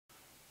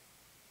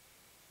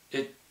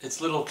It's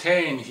little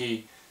Kane.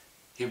 He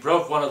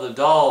broke one of the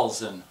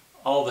dolls and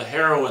all the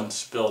heroin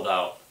spilled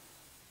out.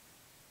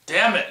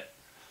 Damn it!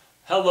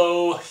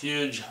 Hello,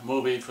 huge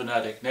movie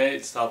fanatic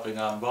Nate, stopping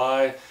on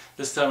by.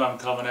 This time I'm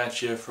coming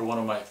at you for one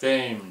of my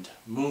famed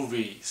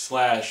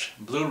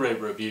movie/Blu-ray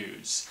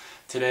reviews.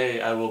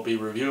 Today I will be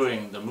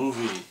reviewing the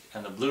movie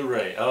and the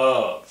Blu-ray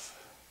of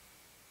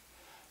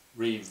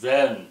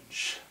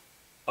Revenge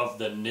of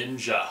the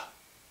Ninja.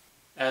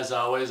 As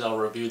always, I'll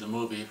review the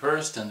movie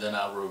first and then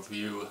I'll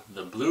review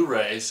the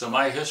Blu-ray. So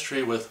my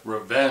history with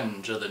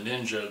Revenge of the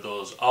Ninja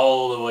goes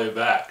all the way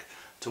back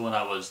to when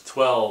I was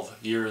 12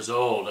 years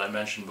old. I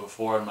mentioned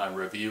before in my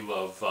review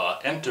of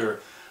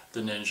Enter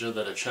the Ninja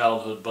that a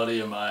childhood buddy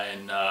of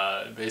mine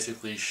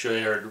basically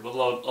shared a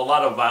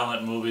lot of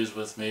violent movies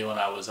with me when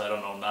I was, I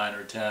don't know, 9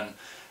 or 10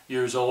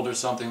 years old or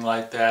something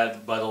like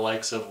that, by the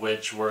likes of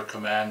which were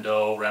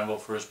Commando, Rambo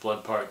First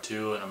Blood Part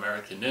 2, and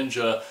American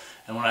Ninja.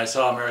 And when I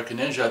saw American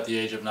Ninja at the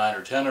age of 9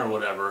 or 10 or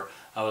whatever,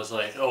 I was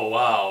like, oh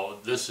wow,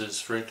 this is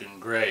freaking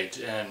great.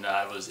 And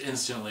I was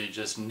instantly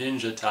just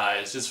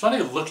ninja-tized. It's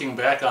funny looking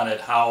back on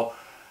it how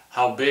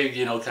big,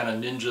 you know, kind of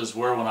ninjas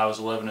were when I was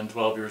 11 and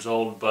 12 years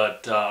old,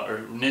 but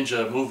or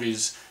ninja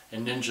movies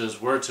and ninjas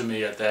were to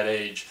me at that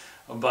age.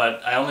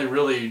 But I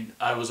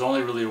was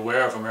only really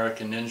aware of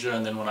American Ninja,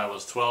 and then when I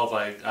was 12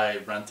 I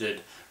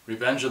rented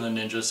Revenge of the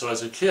Ninja. So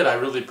as a kid I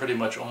really pretty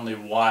much only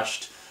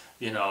watched,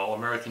 you know,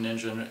 American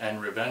Ninja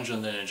and Revenge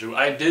of the Ninja.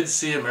 I did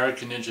see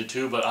American Ninja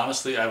 2, but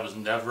honestly I was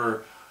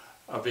never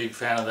a big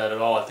fan of that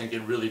at all. I think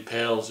it really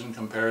pales in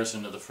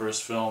comparison to the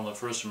first film. The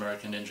first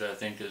American Ninja I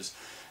think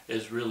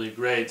is really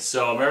great.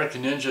 So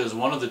American Ninja is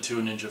one of the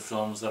two ninja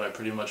films that I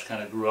pretty much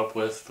kind of grew up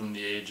with from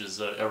the ages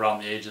around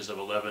the ages of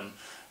 11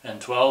 and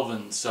 12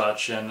 and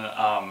such. And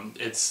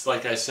it's,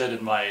 like I said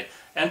in my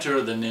Enter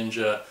the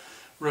Ninja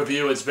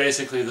review, it's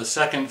basically the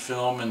second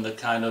film in the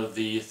kind of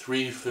the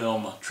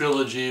 3-film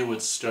trilogy,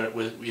 which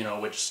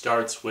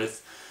starts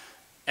with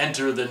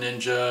Enter the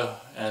Ninja,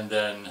 and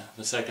then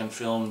the second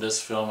film, this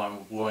film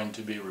I'm going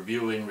to be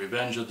reviewing,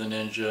 Revenge of the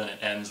Ninja, and it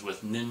ends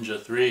with Ninja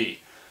 3,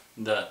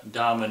 the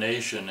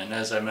Domination. And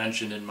as I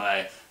mentioned in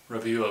my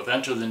review of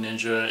Enter the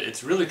Ninja,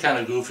 it's really kind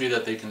of goofy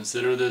that they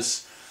consider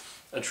this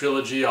a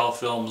trilogy. All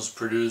films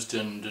produced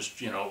and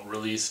just, you know,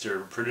 released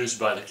or produced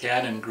by the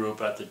Canon Group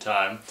at the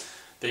time.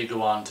 They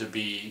go on to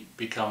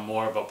become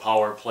more of a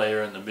power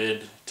player in the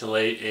mid to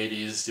late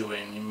 80s,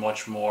 doing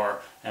much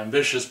more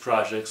ambitious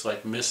projects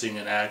like Missing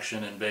in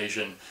Action,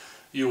 Invasion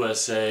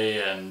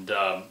USA, and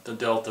the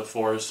Delta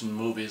Force, and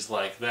movies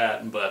like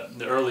that. But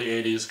the early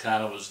 80s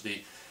kind of was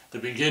the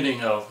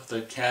beginning of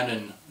the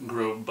Canon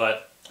Group.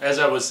 But as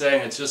I was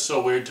saying, it's just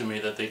so weird to me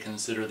that they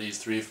consider these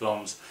 3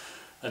 films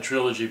a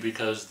trilogy,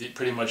 because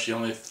pretty much the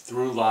only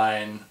through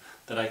line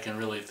that I can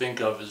really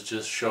think of is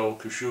just Sho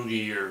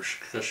Kosugi, or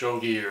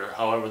Khashoggi, or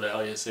however the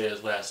hell you say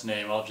his last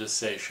name. I'll just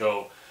say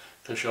Sho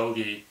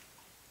Kosugi.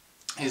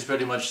 He's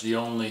pretty much the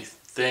only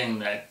thing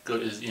that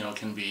is, you know,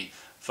 can be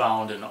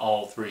found in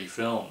all 3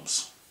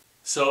 films.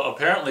 So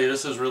apparently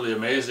this is really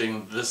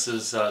amazing. This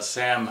is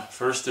Sam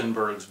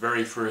Furstenberg's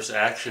very first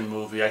action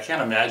movie. I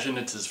can't imagine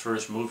it's his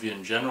first movie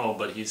in general,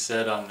 but he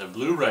said on the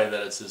Blu-ray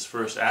that it's his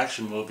first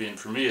action movie, and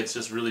for me it's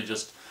just really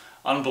just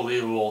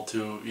unbelievable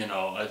to, you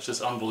know, it's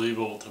just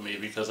unbelievable to me,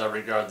 because I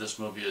regard this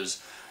movie as,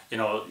 you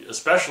know,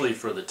 especially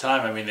for the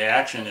time, I mean, the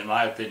action in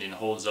my opinion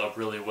holds up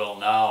really well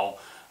now,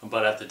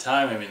 but at the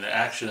time, I mean, the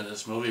action in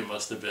this movie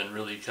must have been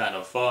really kind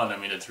of fun. I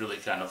mean, it's really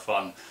kind of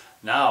fun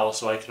now,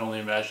 so I can only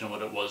imagine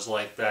what it was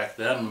like back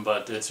then.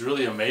 But it's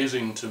really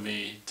amazing to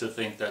me to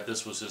think that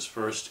this was his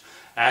first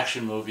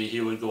action movie.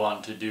 He would go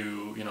on to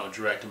do, you know,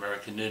 direct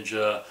American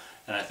Ninja,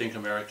 and I think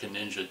American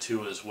Ninja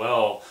 2 as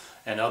well,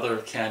 and other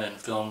Canon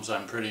films,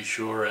 I'm pretty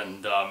sure.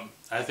 And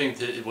I think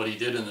that what he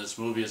did in this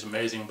movie is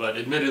amazing. But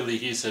admittedly,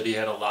 he said he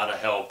had a lot of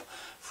help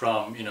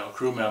from, you know,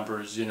 crew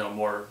members, you know,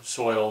 more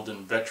soiled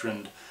and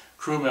veteran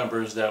crew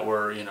members that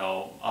were, you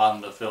know,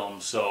 on the film.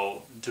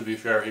 So to be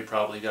fair, he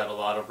probably got a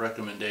lot of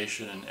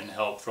recommendation and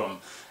help from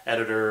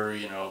editor,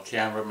 you know,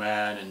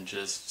 cameraman, and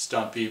just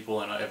stunt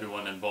people and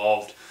everyone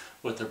involved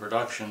with the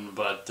production.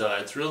 But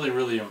it's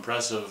really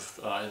impressive,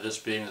 this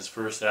being his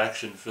first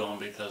action film,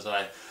 because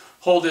I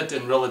hold it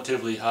in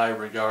relatively high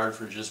regard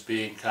for just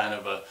being kind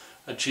of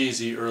a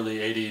cheesy early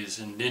 80s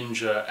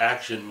ninja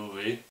action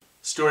movie.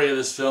 Story of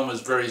this film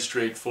is very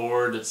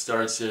straightforward. It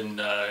starts in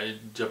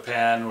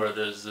Japan, where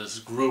there's this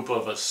group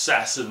of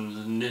assassin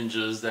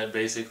ninjas that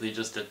basically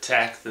just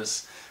attack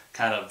this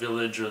kind of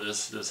village, or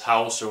this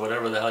house, or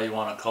whatever the hell you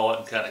want to call it,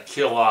 and kind of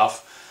kill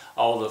off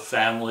all the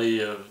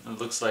family of, it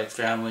looks like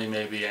family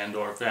maybe, and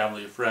or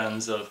family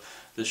friends of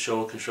the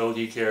Sho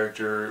Kosugi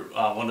character.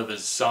 One of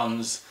his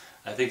sons,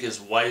 I think his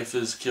wife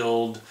is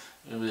killed,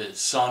 his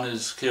son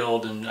is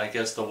killed, and I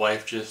guess the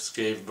wife just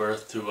gave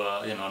birth to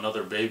you know,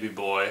 another baby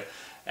boy.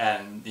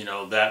 And, you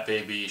know, that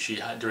baby,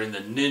 during the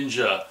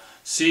ninja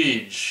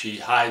siege, she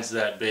hides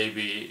that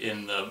baby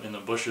in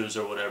the bushes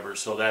or whatever,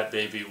 so that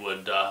baby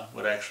would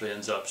actually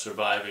ends up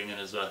surviving,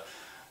 and is a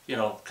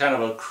kind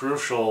of a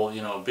crucial,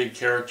 big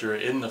character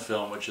in the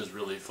film, which is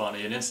really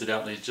funny. And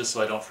incidentally, just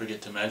so I don't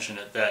forget to mention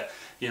it, that,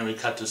 we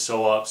cut to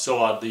so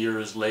odd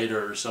years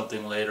later or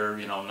something later,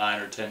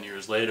 9 or 10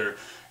 years later,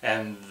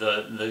 and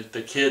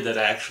the kid that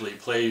actually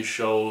plays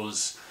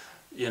shows,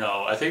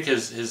 I think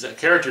his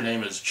character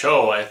name is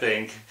Cho, I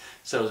think.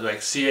 So it's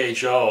like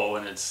CHO,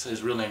 and it's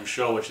his real name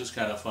Sho, which is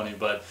kind of funny.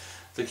 But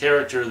the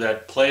character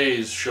that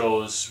plays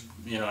Sho's,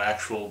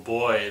 actual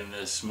boy in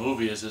this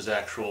movie is his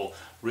actual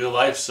real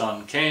life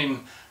son,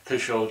 Kane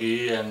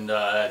Khashoggi, and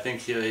I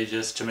think they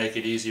just, to make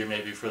it easier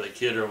maybe for the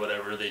kid or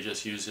whatever, they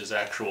just use his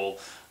actual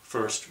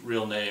first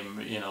real name,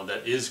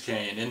 that is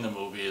Kane in the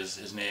movie.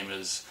 His name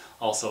is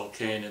also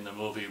Kane in the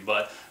movie.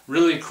 But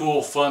really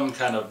cool, fun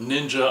kind of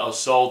ninja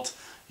assault,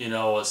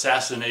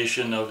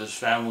 assassination of his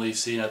family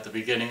scene at the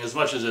beginning. As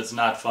much as it's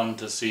not fun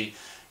to see,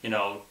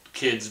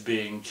 kids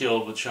being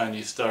killed with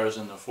Chinese stars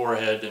in the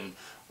forehead, and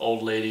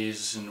old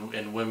ladies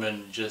and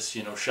women just,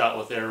 shot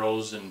with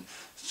arrows and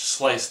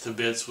sliced to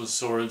bits with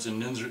swords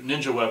and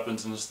ninja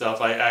weapons and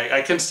stuff.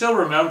 I can still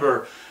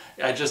remember,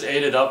 I just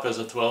ate it up as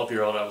a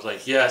 12-year-old. I was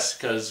like, yes,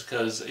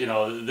 because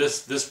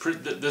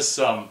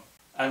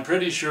I'm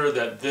pretty sure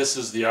that this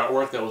is the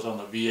artwork that was on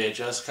the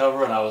VHS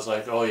cover, and I was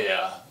like, oh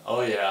yeah,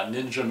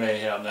 Ninja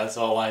Mayhem. That's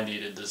all I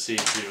needed to see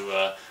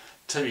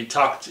to be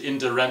talked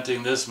into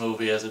renting this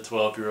movie as a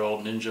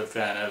 12-year-old ninja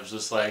fan. I was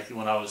just like,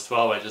 when I was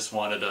 12, I just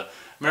wanted a...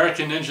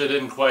 American Ninja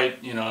didn't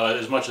quite,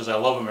 as much as I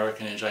love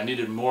American Ninja, I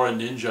needed more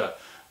ninja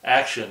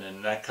action,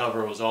 and that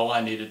cover was all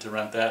I needed to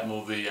rent that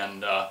movie.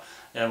 And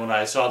when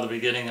I saw the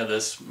beginning of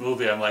this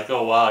movie, I'm like,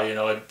 oh wow,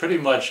 it pretty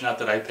much, not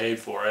that I paid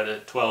for it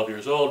at 12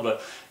 years old,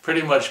 but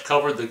pretty much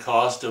covered the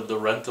cost of the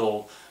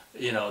rental,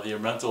 the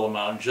rental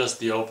amount, just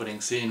the opening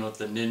scene with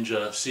the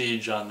ninja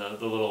siege on the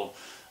little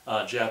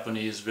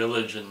Japanese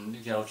village, and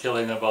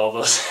killing of all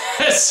those.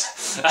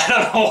 I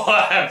don't know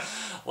why I'm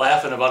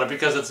laughing about it,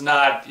 because it's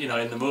not,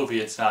 in the movie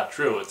it's not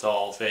true. It's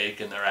all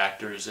fake, and they're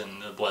actors,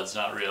 and the blood's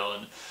not real.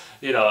 And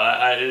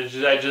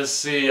I just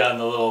see on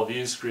the little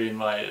view screen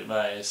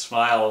my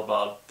smile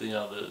about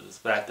the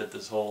fact that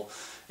this whole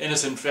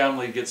innocent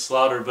family gets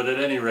slaughtered. But at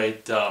any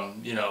rate,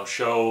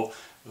 Sho,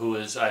 who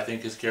is, I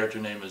think his character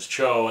name is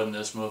Cho in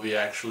this movie,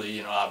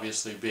 actually,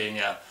 obviously being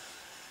a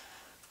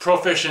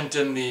proficient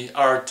in the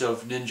art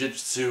of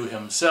ninjutsu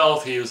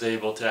himself, he was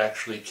able to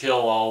actually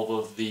kill all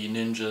of the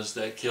ninjas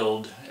that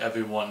killed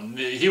everyone.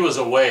 He was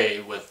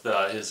away with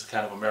his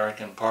kind of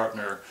American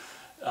partner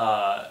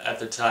at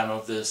the time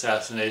of the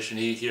assassination.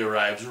 He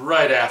arrives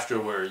right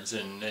afterwards,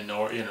 and after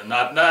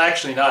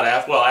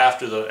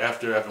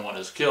everyone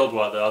is killed,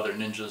 while the other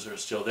ninjas are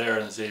still there,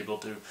 and is able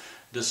to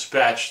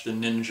dispatch the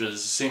ninjas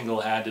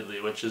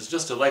single-handedly, which is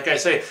just like I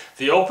say,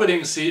 the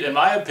opening scene, in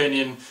my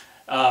opinion.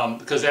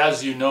 Because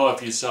as you know,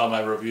 if you saw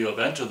my review of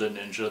Enter the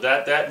Ninja,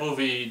 that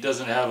movie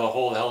doesn't have a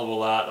whole hell of a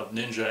lot of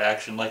ninja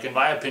action. Like, in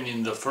my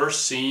opinion, the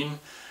first scene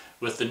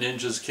with the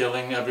ninjas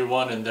killing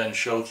everyone and then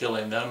Sho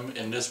killing them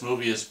in this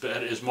movie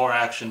is more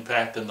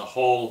action-packed than the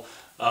whole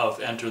of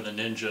Enter the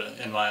Ninja,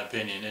 in my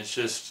opinion. It's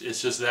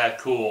just that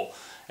cool.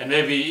 And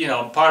maybe,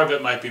 part of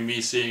it might be me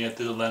seeing it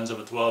through the lens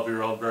of a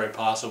 12-year-old, very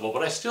possible.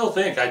 But I still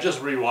think, I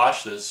just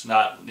rewatched this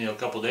a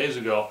couple days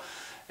ago,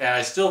 and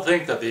I still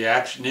think that the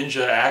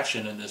ninja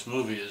action in this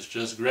movie is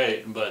just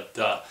great. But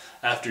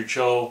after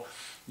Cho,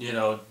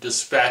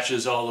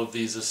 dispatches all of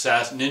these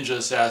ninja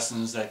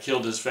assassins that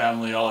killed his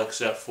family, all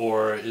except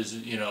for his,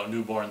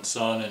 newborn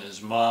son and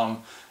his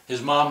mom.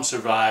 His mom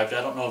survived.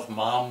 I don't know if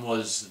mom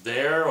was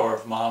there or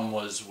if mom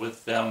was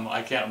with them.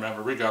 I can't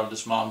remember.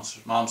 Regardless, mom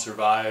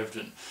survived,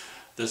 and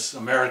this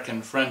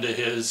American friend of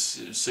his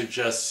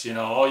suggests,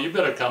 oh, you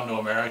better come to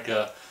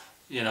America,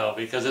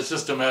 because it's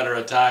just a matter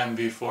of time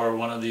before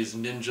one of these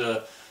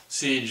ninja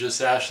siege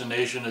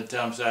assassination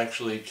attempts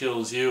actually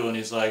kills you. And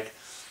he's like,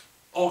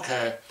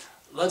 okay,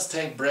 let's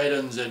take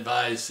Braden's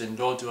advice and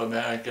go to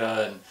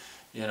America. And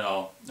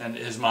and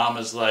his mom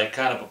is like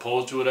kind of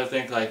opposed to it, I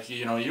think, like,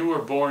 you were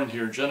born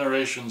here,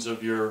 generations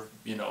of your,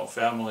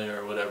 family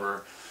or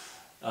whatever,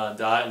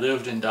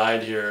 lived and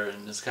died here,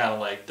 and it's kind of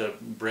like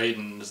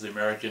Braden is the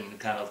American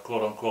kind of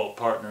quote-unquote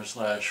partner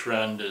slash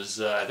friend is,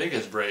 I think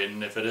it's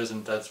Braden. If it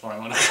isn't, that's what I'm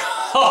going to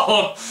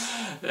call him.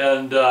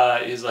 And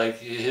he's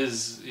like,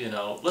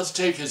 let's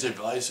take his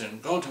advice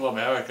and go to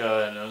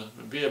America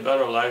and be a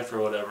better life or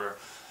whatever.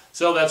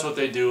 So that's what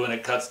they do, and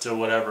it cuts to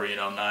whatever,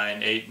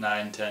 8,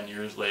 9, 10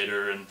 years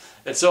later. And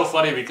it's so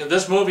funny because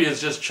this movie is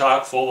just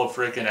chock full of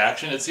freaking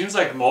action. It seems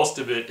like most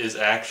of it is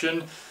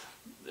action.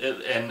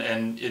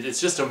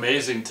 It's just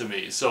amazing to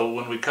me. So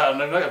when we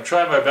cut, I'm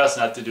trying my best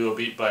not to do a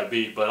beat by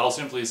beat, but I'll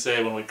simply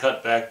say when we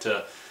cut back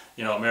to,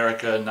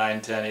 America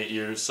 9, 10, 8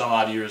 years, some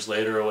odd years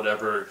later or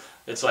whatever,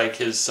 it's like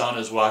his son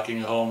is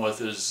walking home with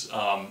his,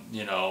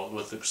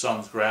 with the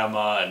son's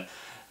grandma, and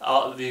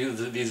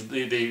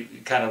they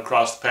kind of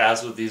crossed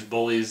paths with these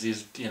bullies,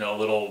 these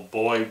little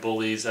boy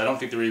bullies. I don't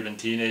think they're even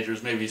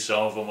teenagers. Maybe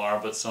some of them are,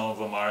 but some of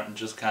them aren't, and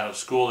just kind of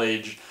school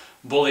age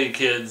bully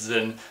kids,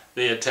 and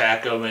they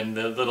attack him, and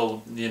the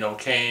little, you know,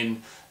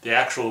 Kane, the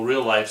actual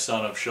real life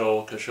son of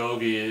Sho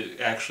Khashoggi,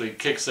 actually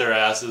kicks their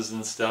asses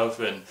and stuff,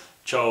 and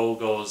Cho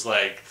goes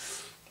like,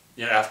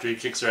 you know, after he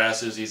kicks their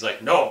asses, he's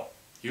like, no,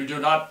 you do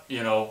not,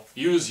 you know,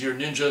 use your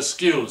ninja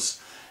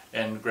skills.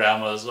 And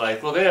Grandma's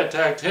like, well, they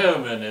attacked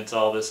him, and it's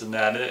all this and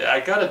that. I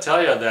gotta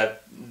tell you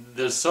that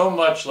there's so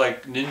much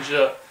like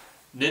ninja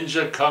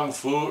kung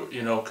fu,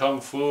 you know,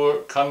 kung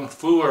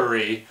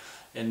fu-ery,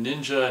 and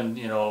ninja, and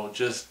you know,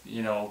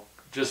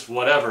 just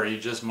whatever, you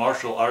just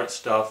martial arts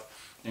stuff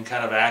and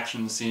kind of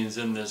action scenes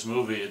in this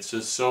movie. It's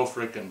just so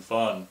freaking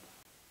fun.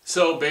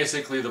 So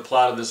basically the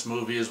plot of this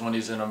movie is when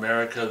he's in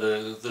America,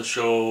 the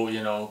show,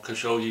 you know,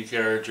 Khashoggi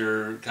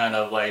character kind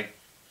of like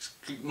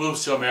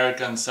moves to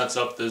America and sets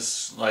up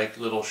this like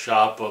little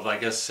shop of, I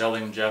guess,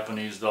 selling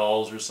Japanese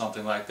dolls or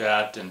something like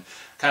that, and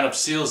kind of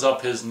seals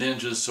up his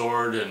ninja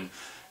sword. And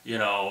you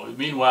know,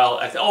 meanwhile,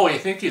 I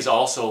think he's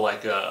also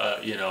like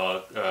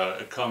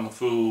a kung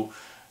fu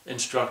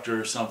instructor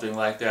or something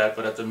like that.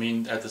 But at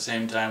the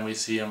same time, we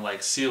see him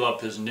like seal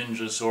up his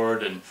ninja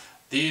sword, and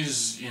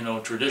these, you know,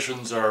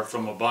 traditions are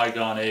from a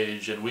bygone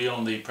age, and we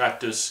only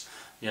practice,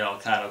 you know,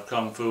 kind of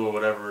kung fu or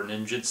whatever,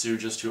 ninjutsu,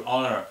 just to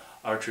honor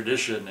our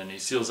tradition. And he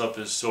seals up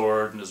his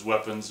sword and his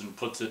weapons and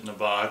puts it in a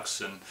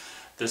box and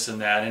this and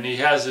that. And he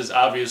has his,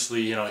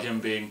 obviously, you know, him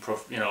being,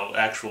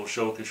 actual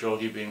Sho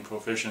Khashoggi being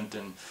proficient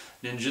in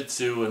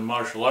ninjutsu and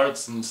martial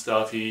arts and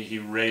stuff. He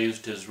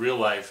raised his real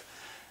life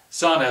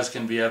son, as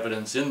can be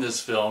evidenced in this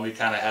film. He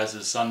kind of has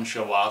his son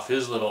show off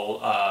his little,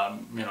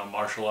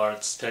 martial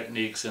arts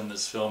techniques in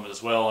this film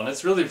as well. And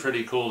it's really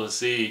pretty cool to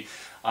see,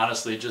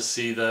 honestly, just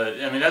see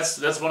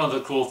that's one of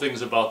the cool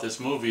things about this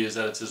movie, is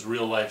that it's his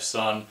real life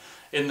son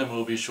in the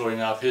movie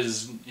showing off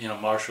his, you know,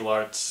 martial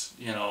arts,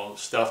 you know,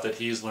 stuff that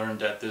he's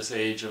learned at this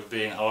age of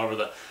being,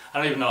 however, I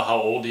don't even know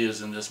how old he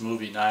is in this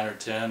movie, 9 or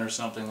 10 or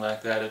something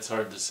like that. It's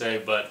hard to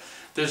say, but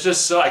there's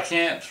just so, I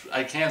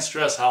can't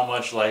stress how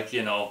much, like,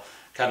 you know,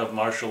 kind of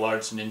martial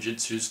arts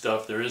ninjutsu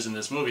stuff there is in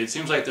this movie. It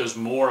seems like there's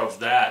more of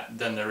that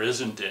than there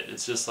isn't it.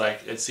 It's just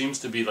like, it seems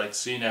to be like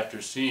scene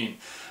after scene.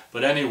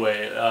 But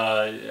anyway,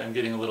 I'm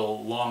getting a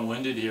little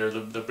long-winded here.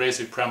 The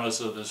basic premise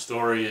of the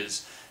story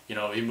is, you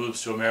know, he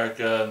moves to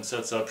America and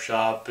sets up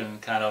shop and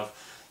kind of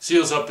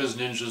seals up his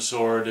ninja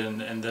sword,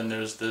 and then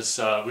there's this,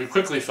 we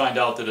quickly find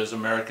out that his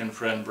American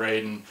friend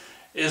Braden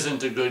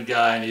isn't a good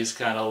guy, and he's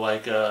kind of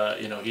like,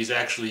 you know, he's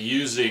actually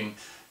using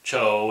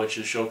Cho, which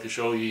is Sho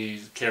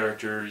Khashoggi's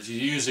character, is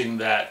using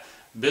that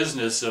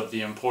business of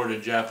the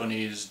imported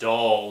Japanese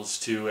dolls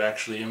to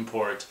actually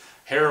import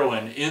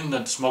heroin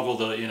smuggle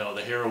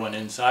the heroin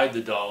inside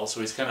the dolls.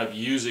 So he's kind of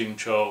using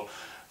Cho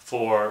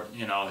for,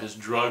 you know, his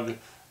drug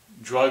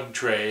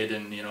trade,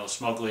 and, you know,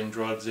 smuggling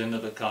drugs into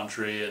the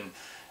country, and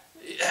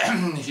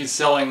he's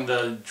selling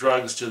the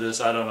drugs to this,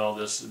 I don't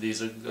know,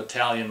 these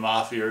Italian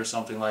mafia or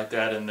something like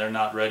that, and they're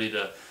not ready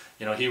to,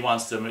 you know, he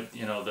wants to,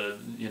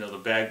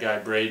 the bad guy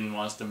Braden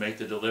wants to make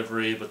the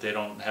delivery, but they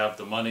don't have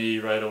the money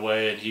right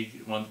away,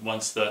 and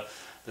once the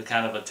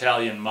kind of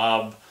Italian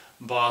mob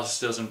boss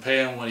doesn't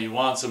pay him when he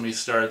wants him, he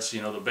starts,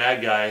 you know, the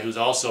bad guy, who's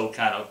also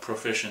kind of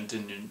proficient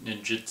in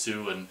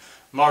ninjutsu and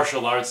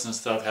martial arts and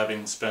stuff,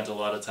 having spent a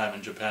lot of time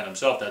in Japan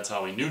himself. That's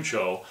how he knew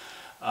Cho.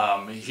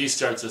 He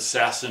starts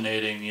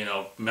assassinating, you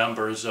know,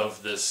 members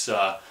of this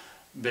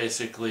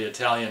basically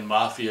Italian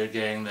mafia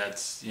gang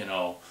that's, you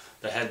know,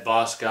 the head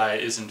boss guy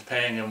isn't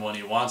paying him when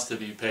he wants to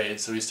be paid,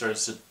 so he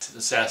starts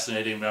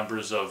assassinating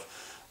members of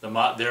the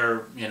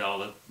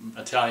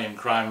Italian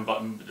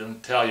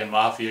Italian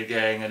mafia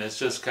gang. And it's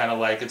just kind of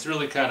like, it's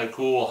really kind of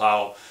cool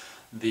how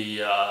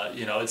the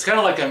it's kind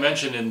of like I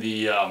mentioned in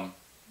the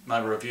my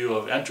review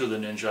of Enter the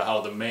Ninja, how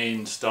the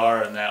main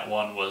star in that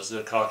one was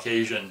the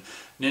Caucasian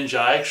ninja.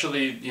 I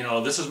actually, you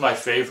know, this is my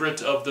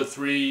favorite of the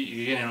three,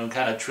 you know,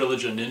 kind of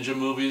trilogy of ninja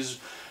movies.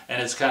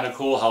 And it's kind of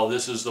cool how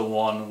this is the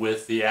one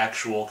with the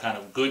actual kind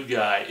of good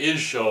guy is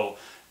Sho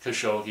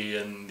Khashoggi,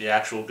 and the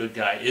actual good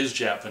guy is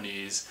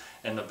Japanese,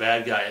 and the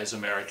bad guy is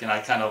American. I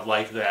kind of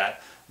like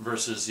that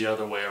versus the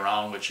other way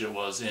around, which it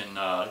was in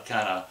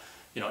kind of,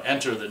 you know,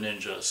 Enter the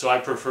Ninja. So I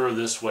prefer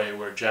this way,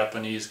 where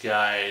Japanese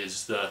guy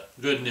is the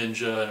good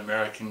ninja and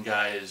American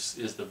guy is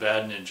the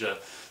bad ninja.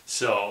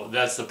 So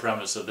that's the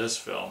premise of this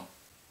film.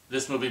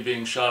 This movie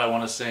being shot, I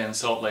want to say, in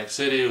Salt Lake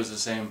City. It was the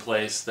same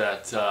place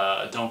that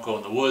Don't Go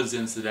in the Woods,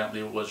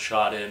 incidentally, was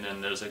shot in.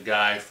 And there's a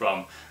guy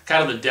from,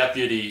 kind of the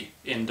deputy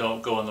in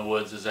Don't Go in the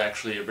Woods is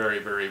actually a very,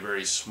 very,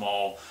 very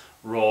small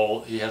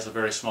role. He has a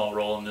very small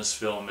role in this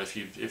film. If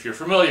you're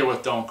familiar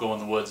with Don't Go in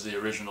the Woods, the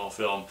original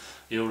film,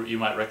 you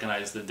might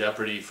recognize the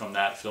deputy from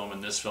that film.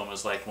 And this film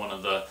is like one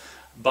of the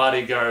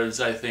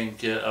bodyguards, I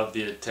think, of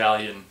the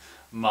Italian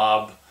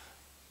mob,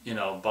 you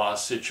know,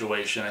 boss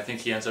situation. I think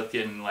he ends up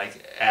getting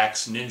like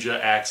ninja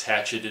axe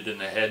hatcheted in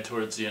the head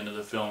towards the end of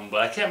the film,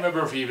 but I can't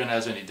remember if he even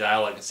has any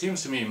dialogue. It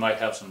seems to me he might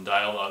have some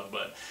dialogue,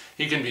 but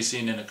he can be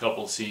seen in a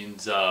couple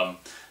scenes,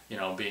 you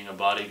know, being a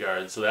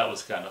bodyguard, so that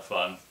was kind of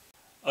fun.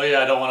 Oh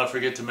yeah, I don't want to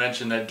forget to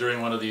mention that during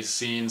one of these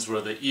scenes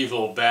where the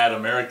evil, bad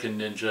American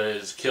ninja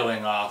is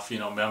killing off,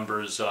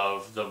 members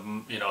of the,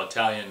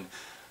 Italian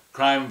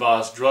crime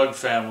boss drug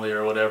family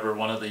or whatever,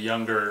 one of the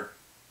younger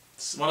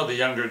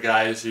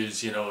guys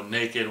who's,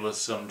 naked with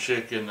some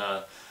chick in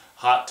a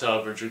hot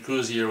tub or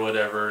jacuzzi or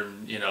whatever,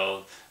 and,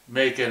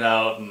 making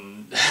out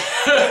and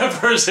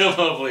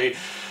presumably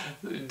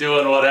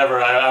doing whatever.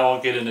 I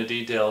won't get into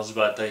details,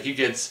 but he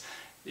gets,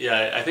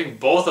 yeah, I think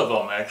both of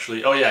them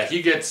actually. Oh yeah,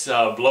 he gets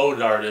blow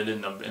darted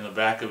in the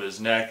back of his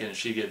neck, and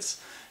she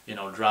gets,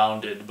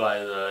 drowned by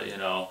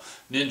the,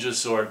 ninja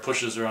sword,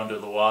 pushes her under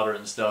the water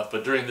and stuff.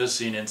 But during this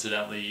scene,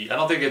 incidentally, I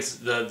don't think it's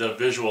the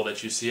visual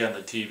that you see on the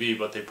TV,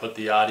 but they put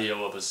the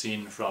audio of a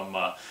scene from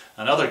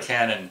another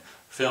canon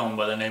film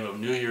by the name of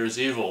New Year's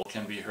Evil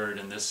can be heard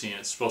in this scene.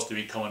 It's supposed to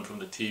be coming from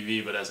the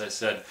TV, but as I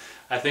said,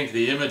 I think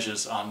the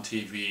images on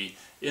TV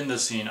in the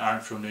scene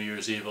aren't from New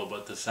Year's Evil,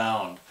 but the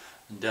sound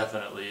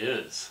definitely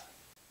is.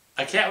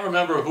 I can't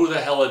remember who the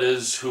hell it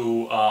is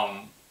who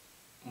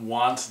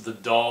wants the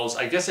dolls.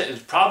 I guess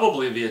it's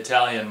probably the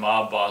Italian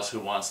mob boss who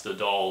wants the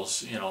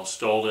dolls,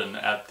 stolen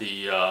at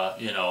the,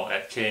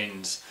 at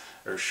Kane's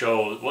or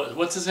show.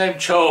 What's his name?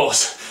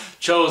 Cho's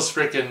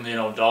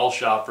freaking, doll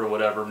shop or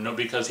whatever. No,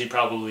 because he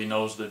probably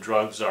knows the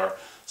drugs are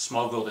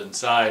smuggled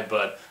inside.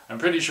 But I'm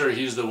pretty sure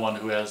he's the one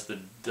who has the.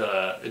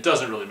 It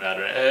doesn't really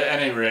matter.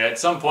 Anyway, at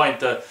some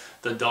point the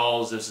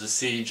dolls, there's a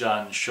siege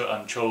on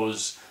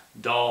Cho's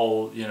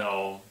doll,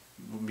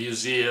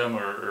 museum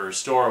or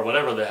store or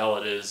whatever the hell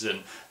it is,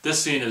 and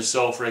this scene is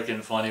so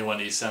freaking funny when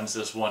he sends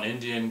this one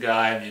Indian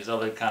guy and these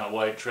other kind of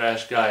white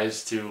trash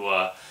guys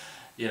to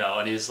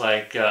and he's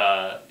like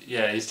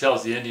he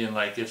tells the Indian,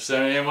 like, if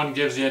anyone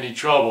gives you any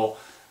trouble,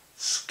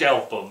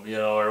 scalp them,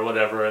 or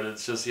whatever. And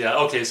it's just,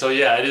 okay, so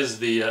yeah, it is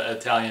the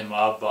Italian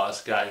mob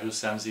boss guy who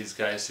sends these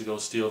guys to go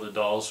steal the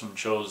dolls from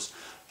Cho's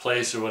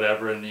place or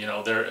whatever, and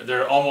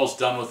they're almost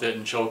done with it,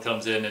 and Cho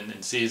comes in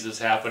and sees this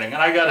happening.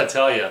 And I gotta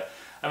tell you,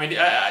 I mean,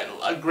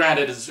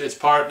 granted,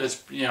 it's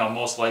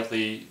most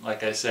likely,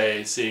 like I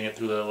say, seeing it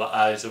through the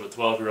eyes of a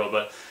 12-year-old,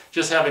 but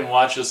just having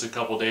watched this a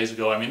couple days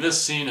ago, I mean,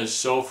 this scene is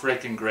so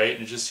freaking great,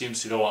 and it just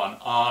seems to go on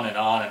and on and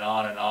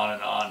on and on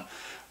and on,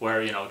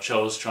 where,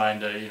 Cho's trying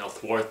to,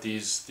 thwart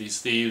these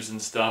thieves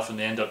and stuff, and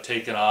they end up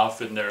taking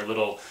off in their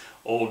little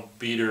old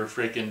beater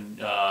freaking,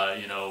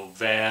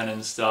 van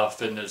and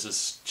stuff, and there's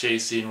this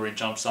chase scene where he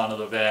jumps onto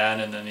the van,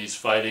 and then he's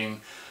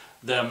fighting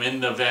them in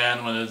the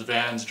van. When his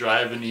van's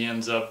driving, he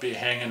ends up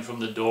hanging from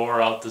the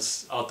door out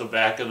the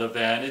back of the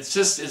van. It's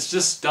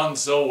just done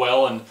so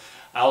well. And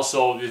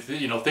also,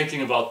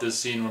 thinking about this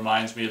scene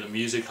reminds me of the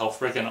music, how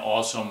freaking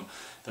awesome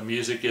the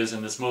music is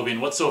in this movie.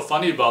 And what's so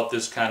funny about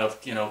this kind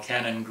of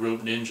canon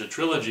group ninja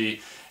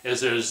trilogy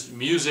is there's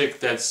music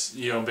that's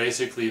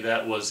basically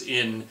that was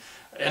in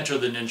Enter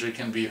the Ninja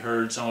can be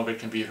heard. Some of it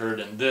can be heard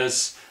in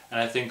this, and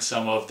I think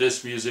some of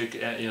this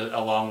music,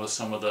 along with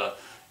some of the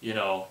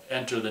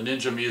Enter the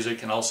Ninja music,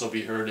 can also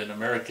be heard in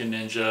American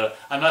Ninja.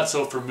 I'm not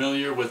so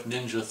familiar with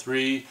Ninja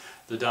 3,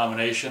 The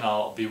Domination.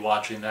 I'll be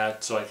watching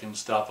that so I can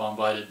stop on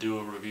by to do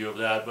a review of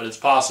that. But it's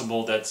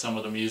possible that some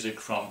of the music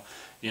from,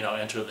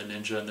 Enter the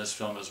Ninja in this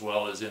film as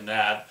well is in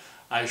that.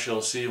 I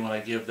shall see when I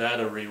give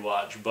that a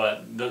rewatch.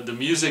 But the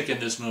music in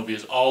this movie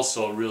is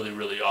also really,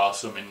 really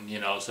awesome,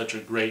 and, such a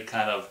great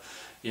kind of,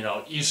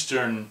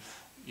 Eastern,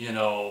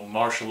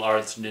 martial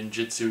arts,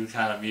 ninjutsu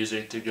kind of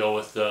music to go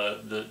with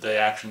the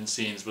action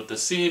scenes. But the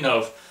scene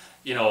of,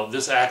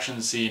 this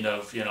action scene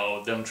of,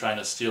 them trying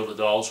to steal the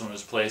dolls from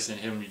his place, and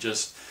him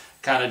just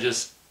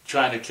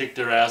trying to kick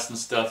their ass and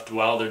stuff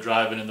while they're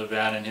driving in the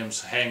van, and him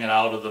hanging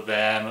out of the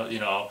van,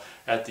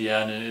 at the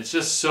end. And it's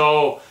just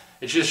so,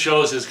 it just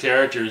shows his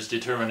character's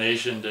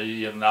determination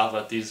to not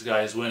let these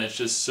guys win. It's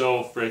just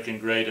so freaking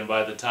great. And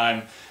by the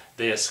time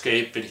they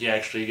escape, and he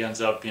actually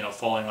ends up,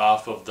 falling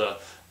off of the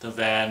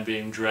van,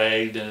 being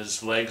dragged, and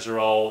his legs are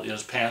all,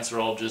 his pants are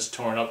all just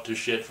torn up to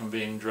shit from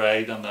being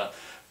dragged on the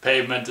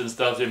pavement and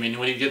stuff. I mean,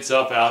 when he gets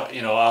up out,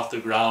 off the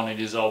ground, and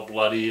he's all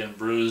bloody and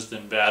bruised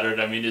and battered,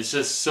 I mean, it's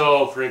just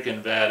so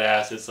freaking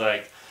badass. It's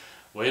like,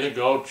 way to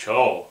go,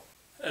 Cho.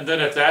 And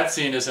then if that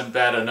scene isn't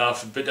bad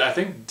enough, but I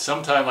think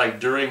sometime like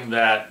during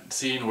that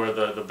scene where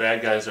the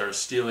bad guys are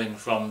stealing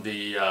from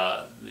the,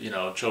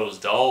 Cho's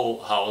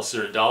doll house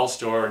or doll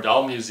store or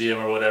doll museum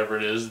or whatever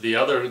it is, the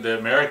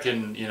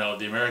American,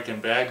 the American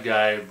bad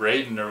guy,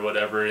 Braden or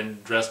whatever,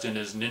 dressed in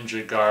his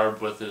ninja garb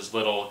with his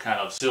little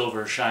kind of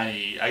silver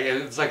shiny,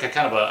 it's like a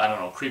kind of a, I don't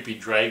know, creepy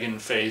dragon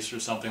face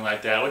or something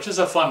like that, which is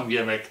a fun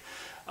gimmick,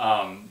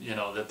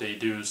 that they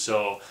do.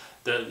 So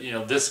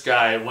this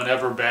guy,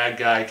 whenever bad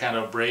guy, kind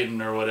of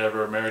Braden or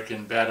whatever,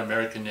 bad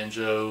American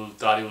ninja who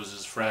thought he was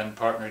his friend,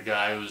 partner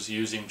guy who's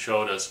using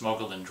Cho to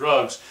smuggle in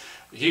drugs,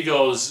 he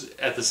goes,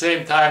 at the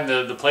same time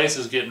the place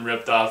is getting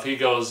ripped off, he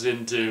goes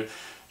into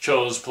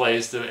Cho's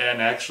place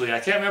and actually, I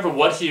can't remember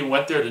what he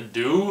went there to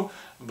do,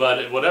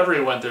 but whatever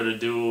he went there to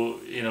do,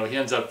 he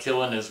ends up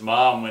killing his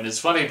mom. And it's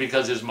funny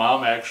because his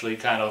mom actually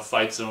kind of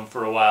fights him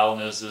for a while,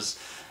 and there's this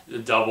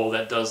double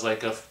that does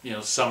like a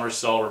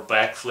somersault or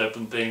backflip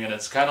and thing, and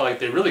it's kind of like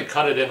they really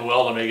cut it in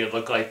well to make it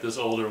look like this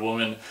older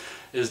woman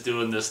is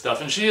doing this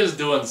stuff, and she is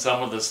doing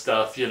some of the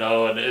stuff,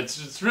 and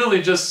it's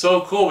really just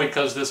so cool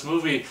because this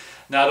movie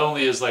not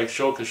only is like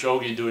Sho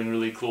Kosugi doing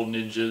really cool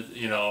ninja,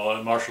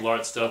 martial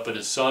arts stuff, but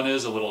his son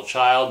is a little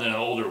child and an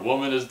older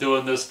woman is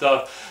doing this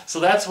stuff.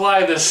 So that's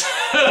why this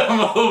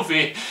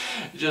movie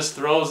just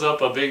throws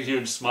up a big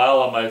huge smile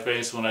on my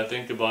face when I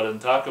think about it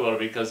and talk about it,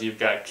 because you've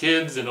got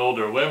kids and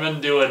older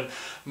women doing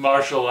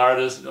martial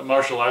arts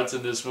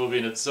in this movie,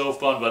 and it's so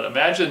fun. But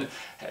imagine,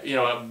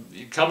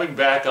 coming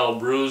back all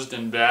bruised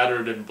and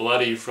battered and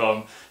bloody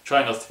from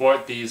trying to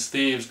thwart these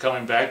thieves,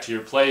 coming back to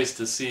your place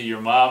to see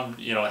your mom,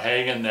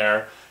 hanging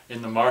there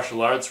in the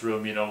martial arts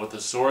room, with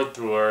a sword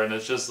through her, and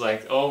it's just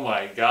like, oh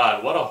my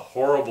God, what a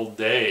horrible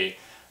day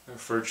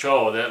for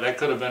Cho. That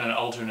could have been an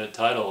alternate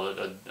title,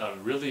 a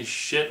really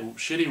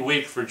shitty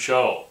week for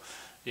Cho.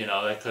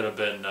 That could have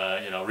been,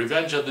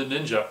 Revenge of the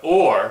Ninja,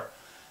 or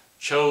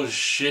Cho's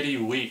shitty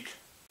week.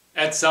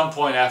 At some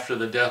point after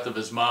the death of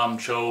his mom,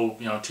 Cho,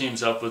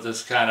 teams up with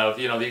this kind of,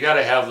 you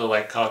gotta have the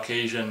like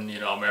Caucasian,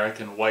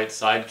 American white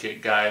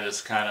sidekick guy,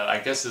 this kind of, I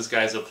guess this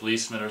guy's a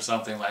policeman or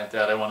something like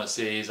that. I want to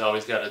say he's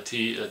always got a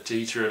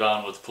t-shirt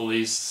on with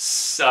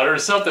police or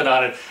something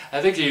on it.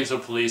 I think he's a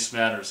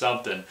policeman or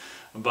something.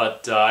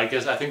 But I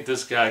think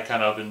this guy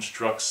kind of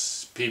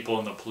instructs people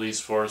in the police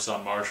force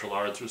on martial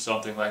arts or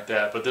something like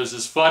that. But there's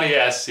this funny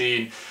ass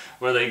scene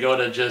where they go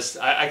to just,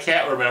 I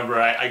can't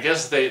remember, I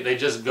guess they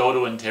just go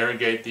to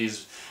interrogate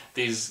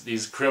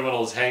these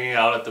criminals hanging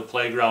out at the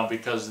playground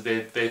because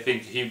they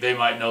think they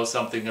might know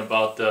something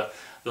about the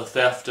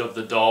theft of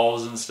the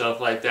dolls and stuff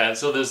like that.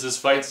 So there's this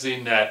fight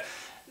scene that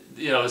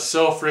is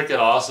so freaking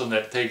awesome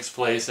that takes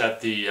place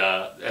at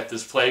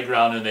this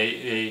playground, and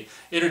they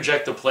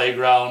interject the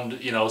playground,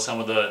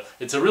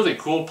 it's a really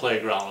cool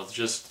playground with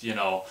just,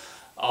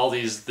 all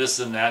these this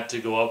and that to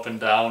go up and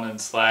down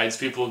and slides.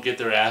 People get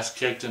their ass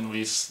kicked, and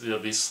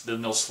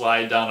then they'll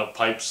slide down a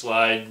pipe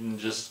slide and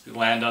just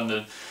land on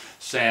the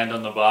sand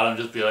on the bottom,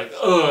 just be like,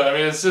 ugh. I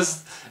mean,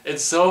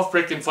 it's so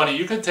freaking funny.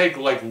 You could take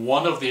like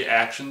one of the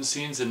action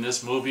scenes in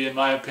this movie, in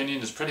my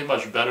opinion, is pretty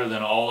much better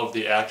than all of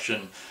the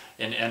action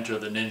in Enter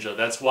the Ninja.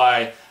 That's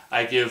why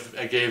I gave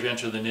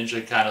Enter the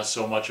Ninja kind of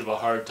so much of a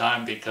hard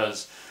time,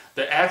 because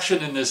the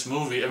action in this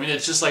movie, I mean,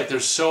 it's just like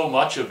there's so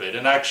much of it.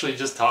 And actually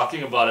just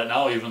talking about it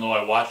now, even though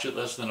I watched it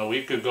less than a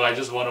week ago, I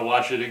just want to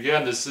watch it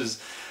again.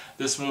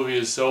 This movie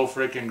is so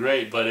freaking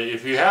great. But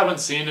if you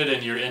haven't seen it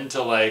and you're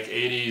into like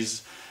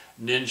 80s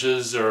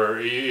ninjas, or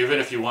even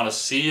if you want to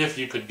see if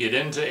you could get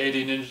into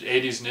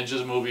 80s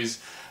ninjas movies,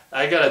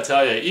 I gotta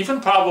tell you, even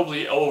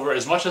probably over,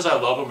 as much as I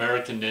love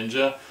American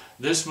Ninja,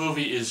 this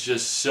movie is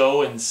just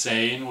so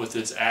insane with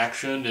its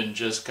action and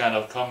just kind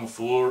of kung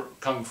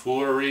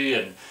fu-ery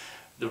and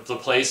the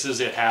places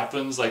it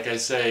happens. Like I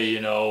say,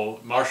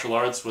 martial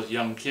arts with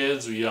young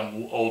kids or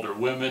older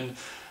women,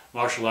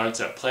 martial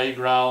arts at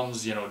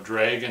playgrounds,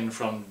 dragging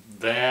from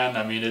van.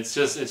 I mean, it's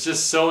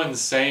just so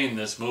insane,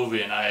 this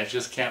movie, and I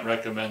just can't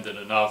recommend it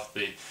enough.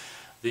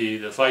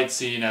 The fight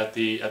scene at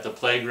the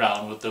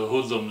playground with the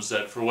hoodlums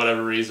that for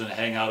whatever reason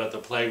hang out at the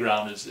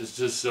playground is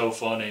just so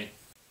funny.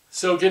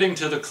 So getting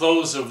to the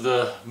close of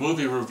the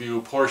movie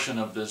review portion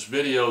of this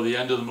video, the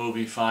end of the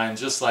movie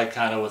finds, just like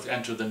kind of with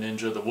Enter the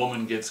Ninja, the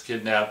woman gets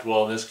kidnapped.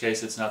 Well, in this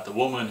case, it's not the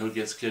woman who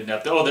gets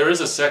kidnapped. Oh, there is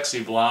a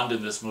sexy blonde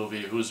in this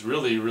movie who's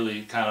really,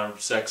 really kind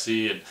of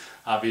sexy and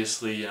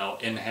obviously,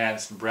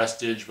 enhanced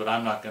breastage, but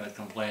I'm not going to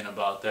complain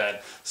about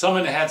that. Some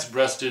enhanced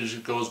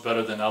breastage goes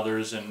better than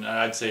others, and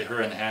I'd say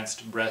her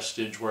enhanced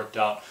breastage worked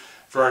out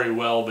very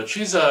well. But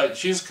she's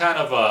kind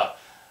of a,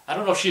 I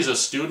don't know if she's a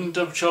student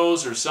of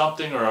Cho's or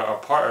something, or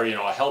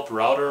a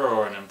helper outer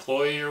or an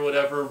employee or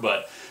whatever,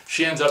 but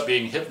she ends up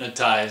being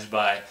hypnotized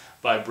by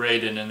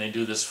Braden, and they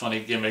do this funny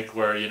gimmick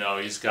where,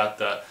 he's got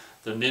the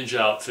ninja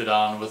outfit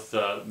on with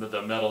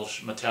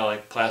the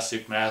metallic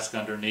plastic mask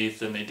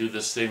underneath, and they do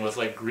this thing with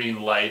like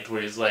green light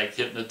where he's like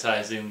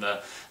hypnotizing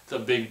the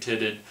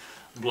big-titted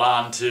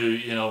blonde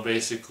to,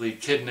 basically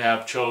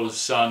kidnap Cho's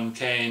son,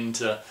 Kane,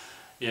 to,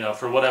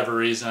 for whatever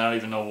reason. I don't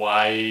even know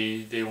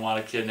why they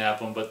want to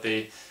kidnap him, but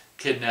they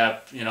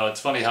kidnap, it's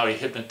funny how he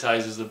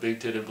hypnotizes the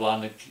big-titted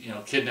blonde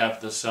to,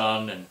 kidnap the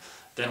son, and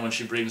then when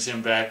she brings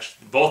him back,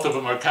 both of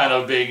them are kind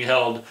of being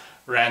held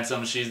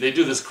ransom. They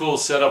do this cool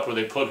setup where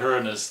they put her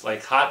in this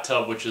like hot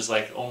tub, which is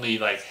like only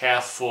like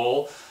half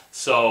full,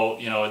 so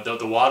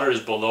the water is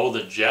below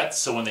the jets,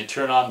 so when they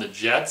turn on the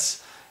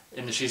jets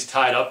and she's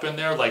tied up in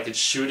there, like it's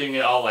shooting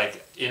it all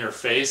like in her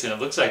face, and it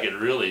looks like it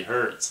really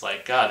hurts.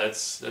 Like, God,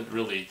 that's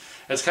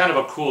kind of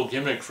a cool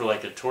gimmick for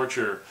like a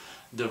torture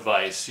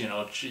device.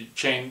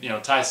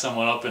 Tie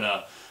someone up in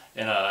a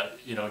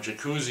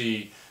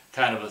jacuzzi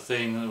kind of a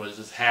thing that was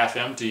just half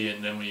empty,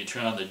 and then when you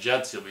turn on the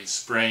jets, you'll be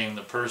spraying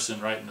the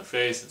person right in the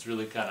face. It's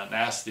really kind of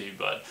nasty.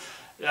 But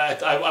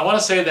I want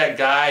to say that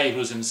guy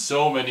who's in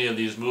so many of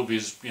these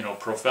movies,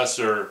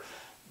 Professor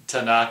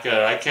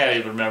Tanaka, I can't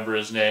even remember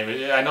his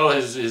name. I know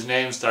his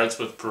name starts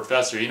with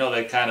Professor.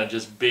 That kind of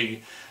just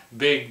big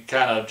big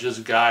kind of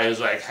just guy who's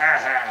like, ha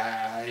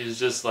ha, he's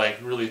just like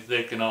really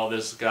thick and all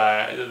this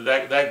guy.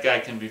 That guy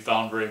can be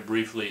found very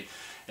briefly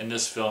in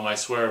this film. I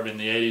swear in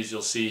the 80s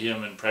you'll see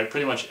him in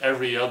pretty much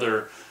every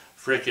other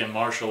freaking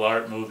martial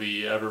art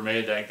movie ever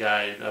made. That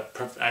guy,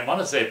 I want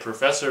to say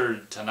Professor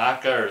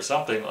Tanaka or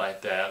something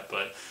like that,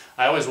 but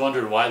I always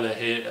wondered why the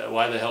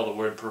hell the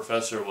word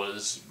professor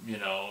was, you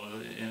know,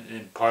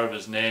 in part of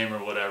his name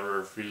or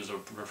whatever, if he was a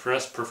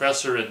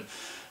professor in,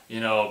 you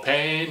know,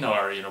 pain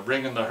or, you know,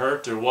 bringing the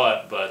hurt or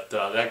what. But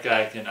that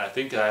guy can, I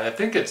think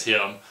it's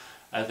him,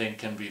 I think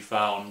can be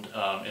found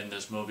in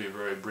this movie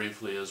very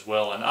briefly as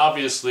well. And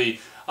obviously,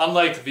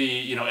 unlike the,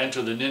 you know,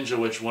 Enter the Ninja,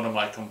 which one of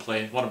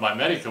my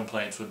many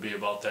complaints would be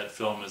about that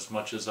film, as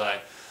much as I,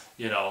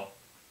 you know,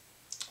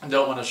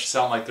 don't want to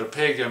sound like a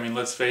pig. I mean,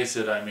 let's face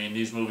it, I mean,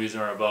 these movies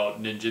are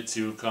about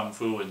ninjutsu, kung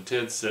fu, and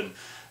tits, and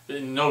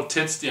no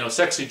tits, you know,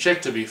 sexy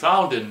chick to be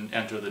found in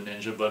Enter the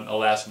Ninja, but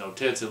alas, no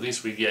tits. At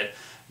least we get,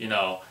 you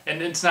know,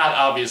 and it's not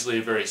obviously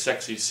a very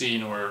sexy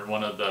scene where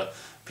one of the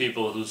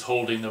people who's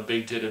holding the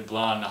big-titted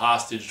blonde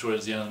hostage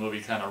towards the end of the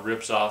movie kind of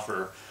rips off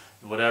her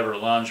whatever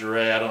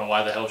lingerie. I don't know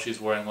why the hell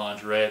she's wearing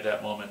lingerie at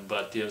that moment,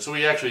 but you know, so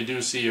we actually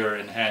do see her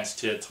enhanced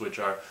tits, which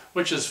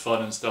is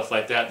fun and stuff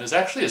like that. And there's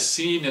actually a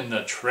scene in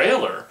the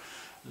trailer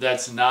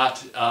that's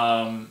not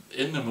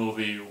in the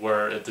movie,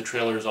 where the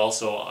trailer is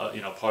also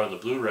you know, part of the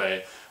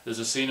Blu-ray. There's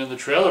a scene in the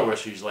trailer where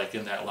she's like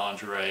in that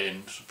lingerie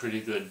and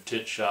pretty good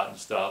tit shot and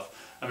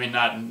stuff. I mean,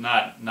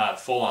 not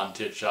full on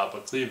tit shot,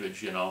 but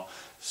cleavage, you know.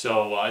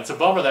 So it's a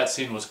bummer that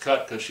scene was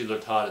cut, because she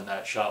looked hot in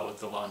that shot with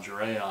the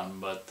lingerie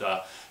on. But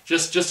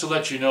just to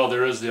let you know,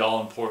 there is the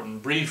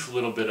all-important brief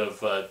little bit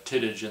of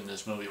tittage in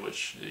this movie,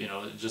 which, you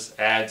know, it just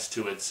adds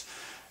to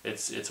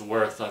its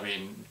worth. I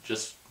mean,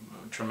 just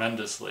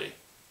tremendously.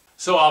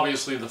 So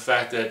obviously the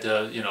fact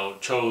that you know,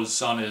 Cho's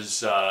son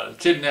is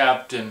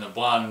kidnapped, and the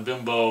blonde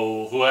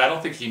bimbo, who I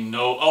don't think he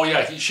knows. Oh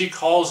yeah, she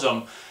calls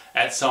him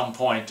at some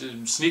point,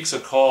 sneaks a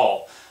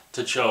call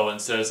to Cho and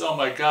says, "Oh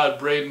my God,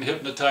 Braden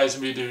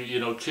hypnotized me to, you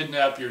know,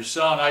 kidnap your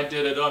son. I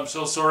did it. I'm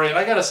so sorry." And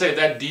I gotta say,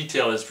 that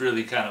detail is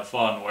really kind of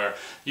fun, where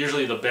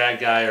usually the bad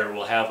guy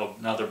will have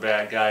another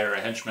bad guy or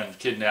a henchman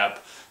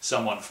kidnap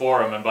someone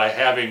for him, and by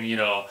having, you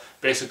know,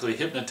 basically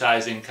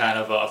hypnotizing kind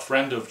of a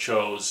friend of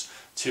Cho's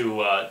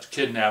to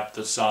kidnap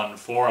the son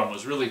for him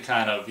was really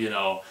kind of, you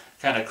know,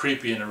 kind of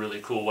creepy in a really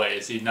cool way.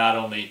 Is he not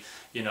only,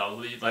 you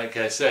know, like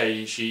I say,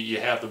 you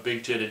have the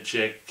big-titted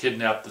chick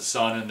kidnap the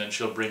son, and then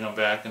she'll bring him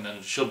back, and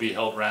then she'll be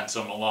held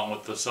ransom along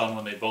with the son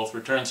when they both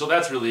return. So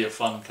that's really a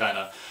fun kind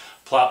of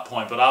plot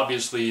point. But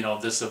obviously, you know,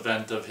 this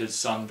event of his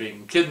son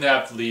being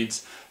kidnapped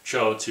leads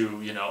Cho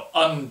to, you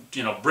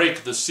know,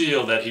 break the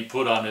seal that he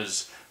put on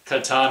his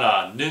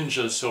katana,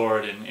 ninja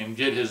sword, and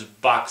get his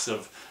box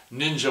of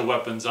ninja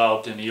weapons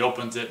out, and he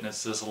opens it, and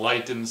it's this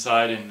light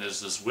inside, and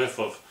there's this whiff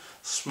of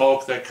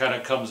smoke that kind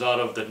of comes out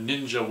of the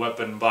ninja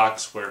weapon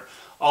box, where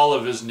all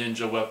of his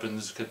ninja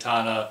weapons,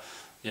 katana,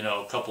 you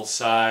know, a couple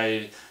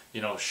sai,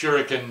 you know,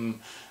 shuriken,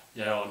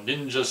 you know,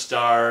 ninja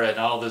star, and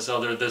all this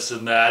other this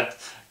and that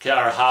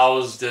are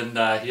housed. And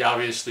he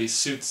obviously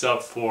suits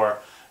up for,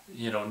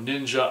 you know,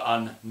 ninja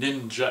on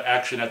ninja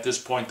action. At this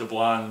point, the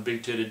blonde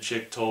big-titted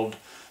chick told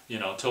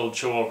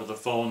Cho over the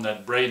phone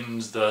that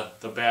Braden's the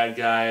bad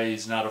guy.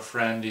 He's not a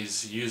friend.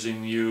 He's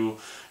using you.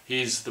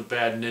 He's the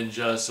bad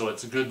ninja. So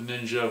it's a good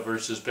ninja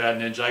versus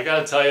bad ninja. I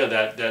gotta tell you,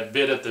 that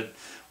bit at the,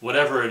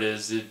 whatever it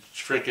is, the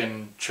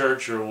frickin'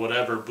 church or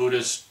whatever,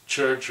 Buddhist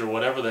church or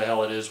whatever the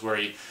hell it is, where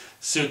he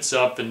suits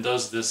up and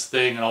does this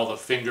thing and all the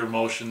finger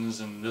motions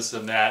and this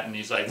and that, and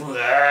he's like,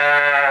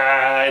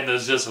 "Aah!" and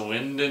there's just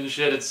wind and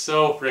shit. It's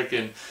so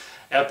frickin'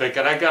 epic.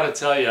 And I gotta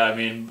tell you, I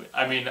mean,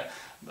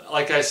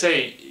 like I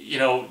say, you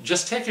know,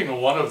 just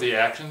taking one of the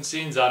action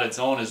scenes on its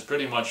own is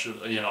pretty much,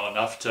 you know,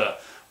 enough to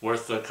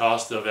worth the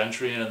cost of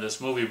entry into this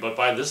movie. But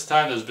by this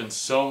time, there's been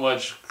so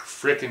much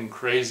freaking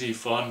crazy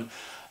fun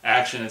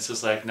action. It's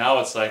just like, now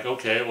it's like,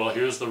 okay, well,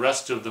 here's the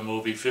rest of the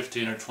movie.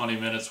 15 or 20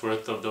 minutes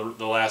worth of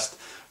the last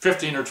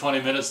 15 or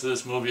 20 minutes of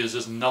this movie is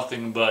just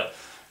nothing but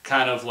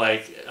kind of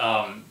like,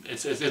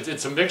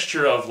 it's a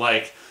mixture of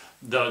like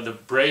the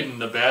Braden,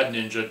 the bad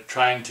ninja,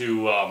 trying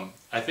to,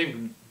 I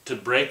think, to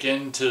break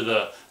into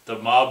the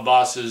mob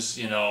boss's,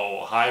 you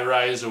know,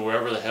 high-rise or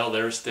wherever the hell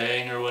they're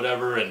staying or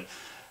whatever. And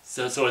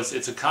so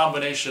it's a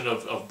combination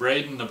of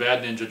Braden, the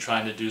bad ninja,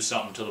 trying to do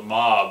something to the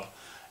mob,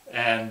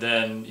 and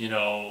then, you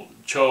know,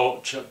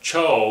 Cho,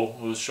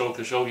 who's Sho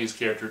Khashoggi's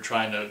character,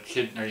 trying to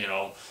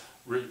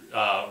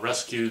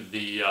rescue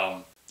the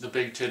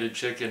big-titted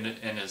chick and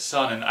his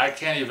son. And I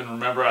can't even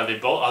remember, are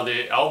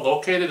they all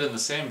located in the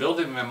same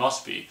building? They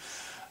must be.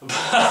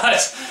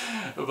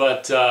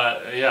 But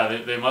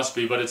yeah, they must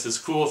be. But it's this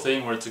cool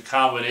thing where it's a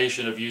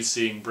combination of you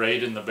seeing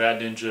Braden, the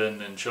bad ninja,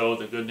 and then Cho,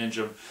 the good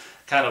ninja,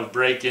 kind of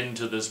break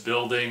into this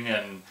building,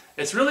 and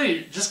it's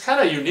really just kind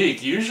of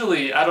unique.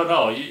 Usually, I don't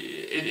know,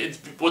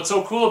 what's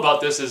so cool about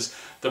this is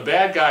the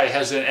bad guy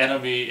has an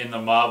enemy in the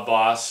mob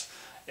boss,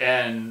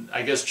 and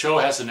I guess Cho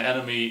has an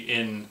enemy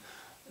in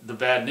the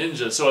bad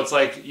ninja. So it's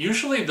like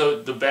usually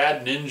the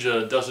bad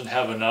ninja doesn't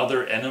have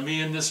another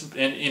enemy in this,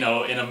 in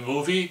a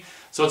movie.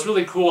 So it's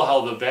really cool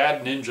how the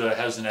bad ninja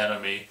has an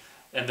enemy,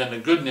 and then the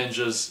good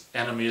ninja's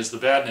enemy is the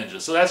bad ninja.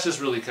 So that's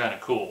just really kind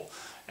of cool.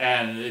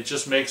 And it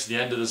just makes the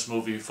end of this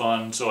movie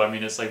fun. So I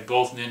mean, it's like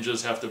both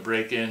ninjas have to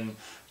break in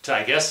to,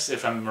 I guess,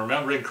 if I'm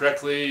remembering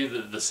correctly,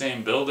 the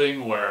same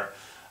building where,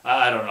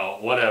 I don't know,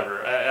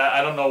 whatever.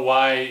 I don't know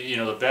why,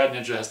 the bad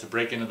ninja has to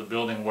break into the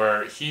building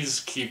where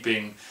he's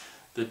keeping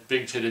the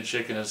big-titted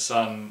chick and his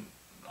son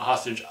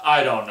hostage.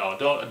 I don't know.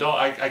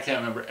 I can't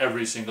remember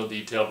every single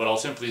detail, but I'll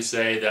simply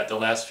say that the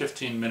last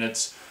 15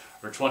 minutes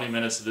or 20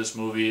 minutes of this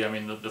movie, I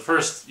mean, the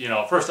first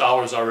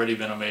hour has already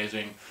been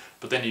amazing,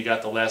 but then you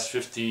got the last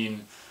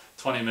 15,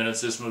 20 minutes.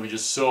 This movie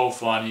just so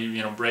fun.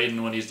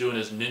 Braden, when he's doing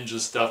his ninja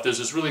stuff, there's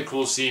this really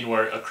cool scene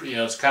where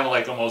it's kind of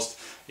like almost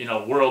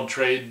World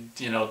Trade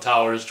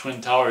towers,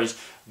 twin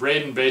towers.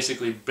 Braden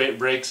basically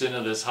breaks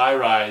into this high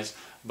rise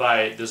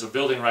there's a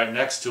building right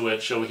next to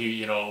it. So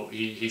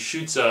he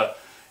shoots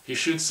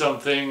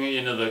something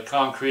into the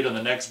concrete on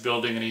the next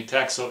building, and he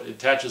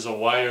attaches a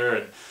wire,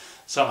 and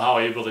somehow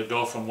able to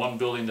go from one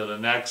building to the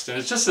next. And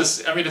it's just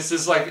this, I mean, it's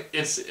just like,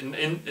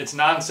 it's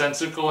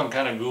nonsensical and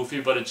kind of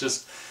goofy, but it's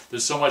just,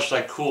 there's so much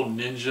like cool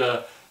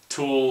ninja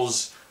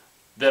tools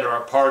that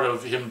are a part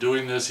of him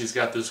doing this. He's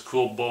got this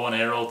cool bow and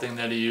arrow thing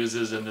that he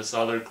uses, and this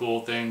other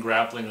cool thing,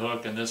 grappling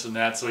hook, and this and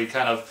that. So he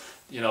kind of,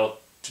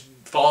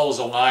 follows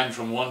a line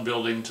from one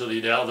building to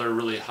the other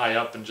really high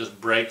up and just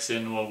breaks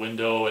into a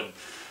window. And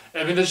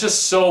I mean, there's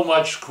just so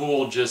much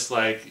cool, just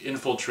like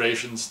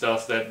infiltration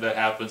stuff that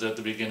happens at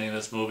the beginning of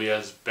this movie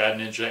as bad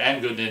ninja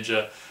and good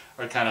ninja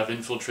are kind of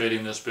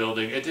infiltrating this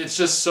building. It's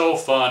just so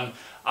fun.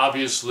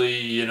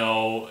 Obviously,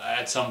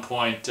 at some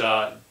point,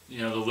 the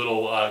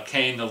little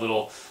Kane, the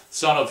little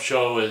son of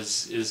Cho,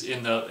 is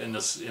in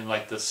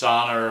like the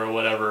sauna or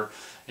whatever,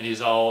 and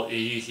he's all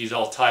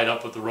tied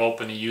up with the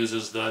rope, and he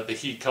uses the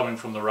heat coming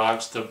from the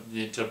rocks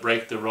to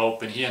break the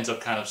rope, and he ends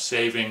up kind of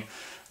saving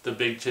the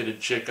big-titted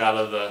chick out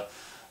of the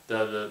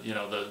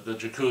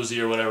jacuzzi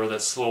or whatever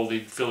that's slowly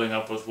filling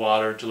up with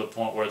water to the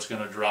point where it's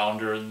going to drown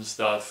her and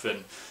stuff.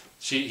 And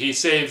he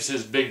saves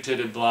his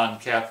big-titted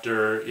blonde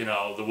captor,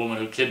 the woman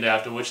who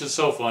kidnapped him, which is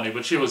so funny,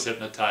 but she was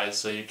hypnotized,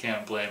 so you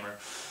can't blame her.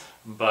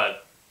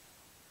 But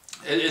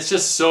it's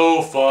just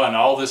so fun,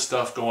 all this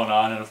stuff going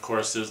on. And of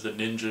course there's the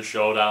ninja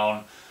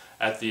showdown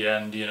at the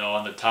end,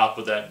 on the top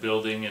of that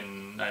building,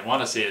 and I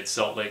want to say it's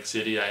Salt Lake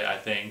City, I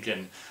think.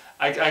 And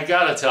I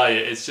gotta tell you,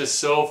 it's just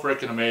so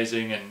freaking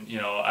amazing. And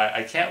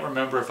I can't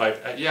remember if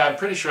I'm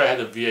pretty sure I had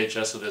the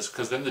VHS of this,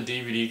 because then the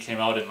DVD came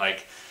out in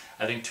like,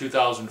 I think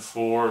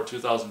 2004 or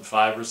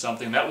 2005 or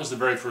something. That was the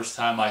very first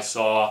time I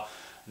saw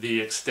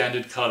the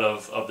extended cut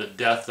of the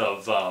death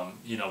of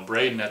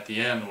Braden at the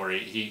end, where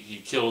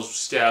he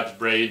stabs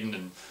Braden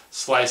and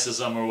slices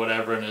him or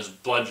whatever, and his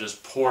blood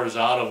just pours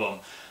out of him.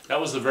 That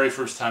was the very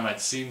first time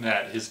I'd seen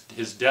that,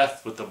 his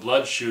death with the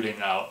blood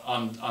shooting out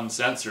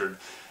uncensored.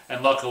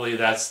 And luckily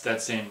that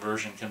same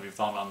version can be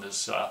found on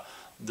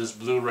this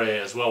Blu-ray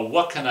as well.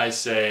 What can I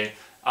say?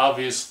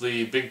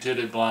 Obviously,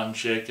 big-titted blonde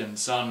chick and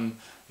son,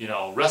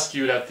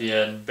 rescued at the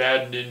end,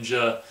 bad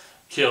ninja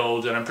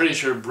killed, and I'm pretty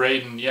sure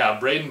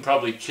Braden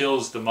probably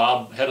kills the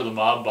head of the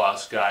mob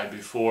boss guy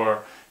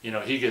before,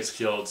 he gets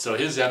killed. So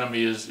his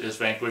enemy is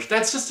vanquished.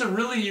 That's just a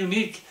really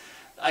unique,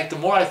 like, the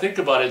more I think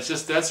about it,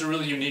 that's a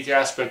really unique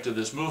aspect of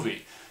this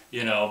movie.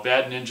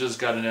 Bad ninja's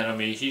got an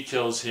enemy, he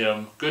kills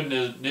him. Good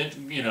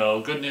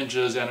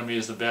ninja's enemy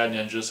is the bad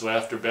ninja, so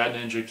after bad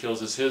ninja kills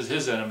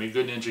his enemy,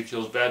 good ninja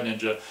kills bad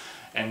ninja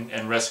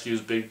and rescues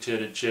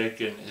big-titted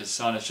chick and his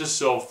son. It's just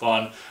so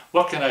fun.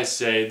 What can I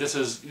say? This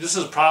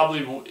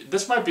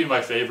might be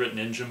my favorite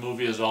ninja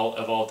movie of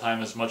all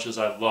time, as much as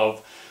I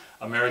love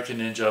American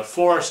Ninja.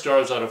 4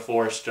 stars out of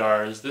 4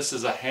 stars. This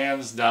is a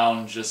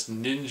hands-down just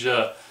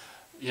ninja,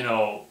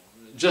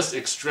 just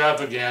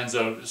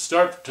extravaganza,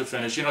 start to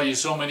finish.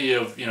 So many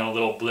of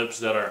little blips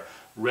that are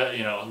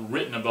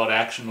written about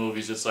action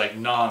movies. It's like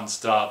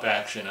non-stop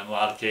action. In a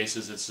lot of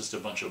cases, it's just a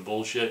bunch of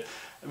bullshit.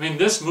 I mean,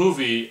 this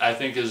movie, I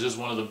think, is just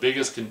one of the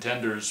biggest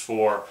contenders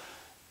for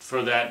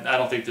that. I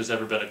don't think there's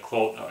ever been a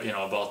quote,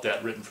 about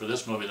that written for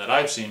this movie that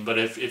I've seen. But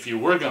if you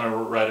were going to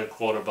write a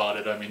quote about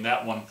it, I mean,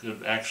 that one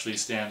could actually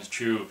stand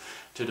true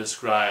to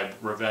describe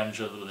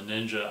Revenge of the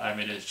Ninja. I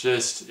mean, it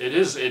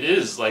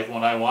is like,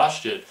 when I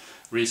watched it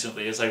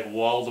recently, it's like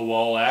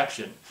wall-to-wall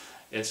action.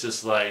 It's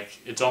just like,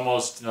 it's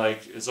almost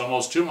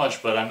too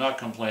much, but I'm not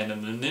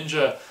complaining. The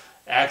ninja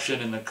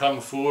action and the kung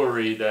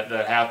fu-ery that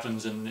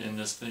happens in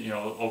this,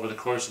 over the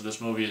course of this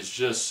movie is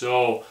just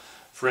so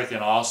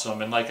freaking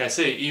awesome. And like I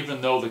say,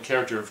 even though the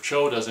character of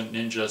Cho doesn't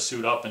ninja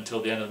suit up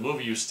until the end of the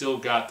movie, you still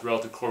got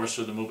throughout the course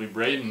of the movie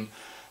Braden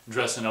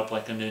dressing up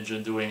like a ninja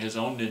and doing his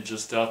own ninja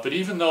stuff. But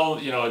even though,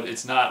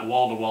 it's not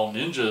wall-to-wall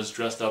ninjas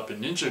dressed up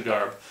in ninja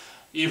garb,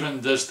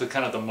 even just the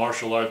kind of the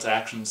martial arts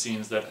action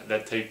scenes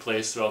that take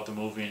place throughout the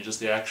movie, and just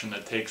the action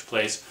that takes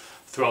place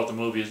throughout the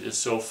movie is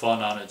so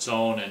fun on its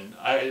own. And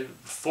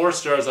 4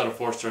 stars out of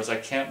 4 stars. I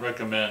can't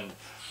recommend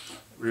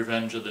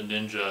Revenge of the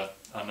Ninja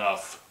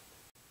enough.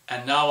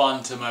 And now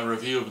on to my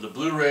review of the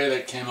Blu-ray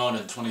that came out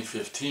in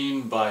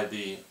 2015 by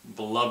the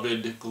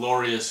beloved,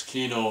 glorious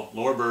Kino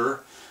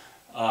Lorber.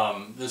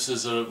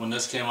 When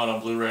this came out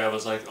on Blu-ray, I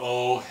was like,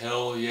 oh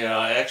hell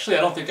yeah. Actually, I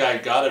don't think I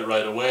got it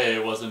right away.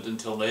 It wasn't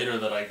until later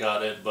that I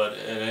got it, but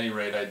at any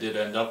rate, I did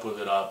end up with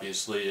it,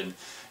 obviously. And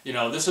you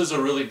know, this is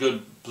a really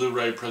good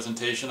Blu-ray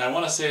presentation. I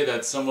want to say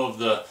that some of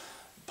the,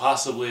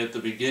 possibly at the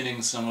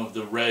beginning, some of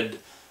the red,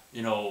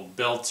 you know,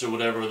 belts or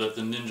whatever that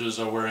the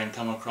ninjas are wearing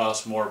come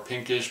across more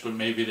pinkish, but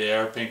maybe they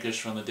are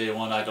pinkish from the day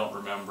one, I don't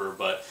remember.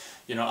 But,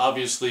 you know,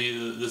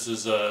 obviously this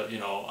is, you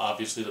know,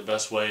 obviously the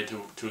best way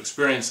to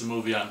experience the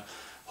movie on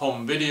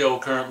home video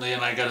currently,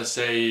 and I gotta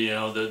say, you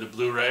know, the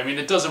Blu-ray, I mean,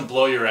 it doesn't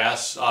blow your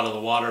ass out of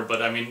the water,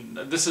 but I mean,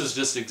 this is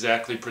just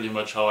exactly pretty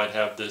much how I'd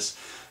have this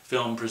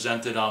film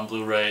presented on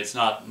Blu-ray. It's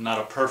not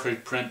a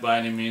perfect print by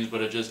any means,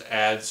 but it just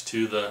adds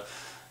to the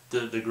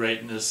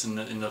greatness and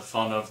the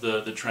fun of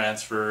the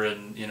transfer,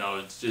 and you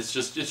know, it's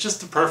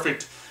just the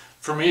perfect,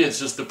 for me, it's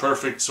just the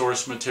perfect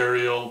source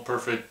material,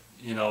 perfect,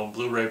 you know,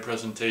 Blu-ray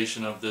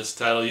presentation of this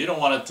title. You don't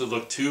want it to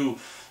look too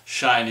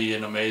shiny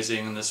and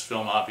amazing, and this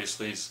film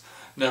obviously is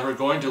never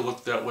going to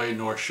look that way,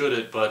 nor should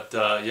it, but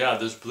yeah,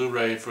 this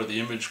Blu-ray, for the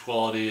image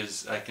quality,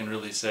 is, I can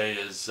really say,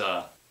 is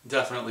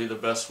definitely the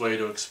best way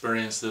to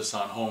experience this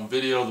on home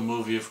video. The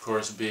movie, of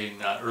course,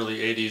 being early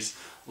 80s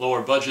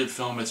lower budget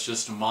film, it's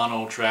just a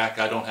mono track.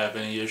 I don't have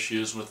any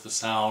issues with the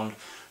sound,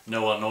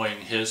 no annoying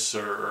hiss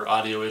or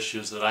audio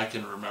issues that I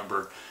can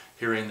remember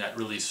hearing that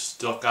really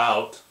stuck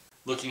out.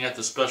 Looking at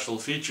the special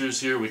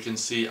features here, we can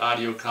see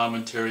audio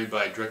commentary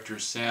by director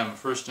Sam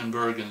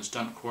Furstenberg and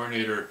stunt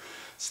coordinator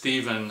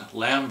Stephen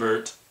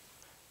Lambert.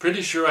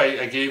 Pretty sure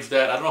I gave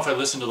that, I don't know if I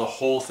listened to the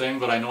whole thing,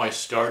 but I know I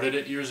started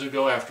it years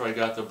ago after I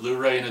got the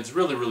Blu-ray, and it's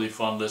really, really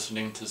fun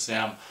listening to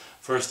Sam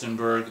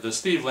Furstenberg. The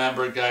Steve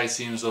Lambert guy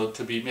seems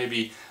to be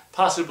maybe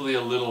possibly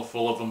a little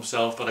full of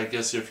himself, but I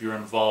guess if you're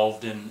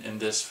involved in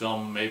this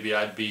film, maybe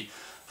I'd be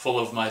full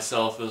of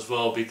myself as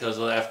well, because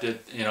after,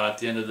 you know, at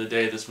the end of the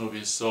day, this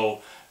movie is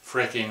so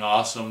freaking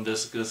awesome.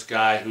 This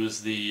guy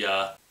who's the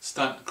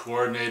stunt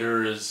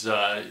coordinator is,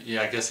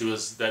 yeah, I guess he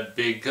was that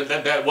big,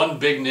 that one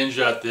big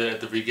ninja at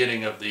the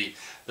beginning of the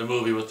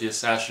movie with the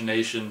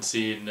assassination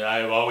scene.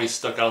 I've always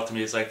stuck out to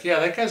me. It's like, yeah,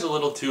 that guy's a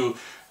little too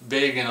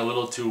big and a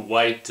little too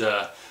white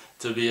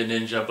to be a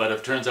ninja, but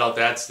it turns out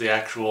that's the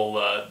actual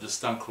the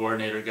stunt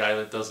coordinator guy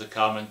that does the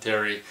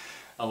commentary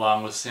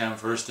along with Sam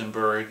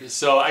Furstenberg.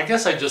 So I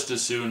guess I just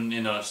as soon,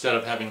 you know, instead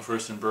of having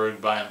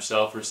Furstenberg by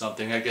himself or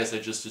something, I guess I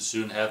just as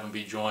soon have him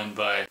be joined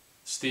by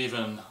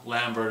Stephen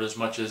Lambert, as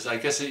much as, I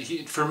guess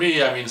for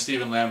me, I mean,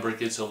 Stephen Lambert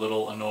gets a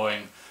little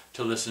annoying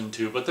to listen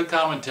to, but the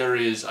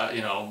commentary is,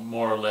 you know,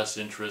 more or less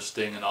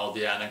interesting, and all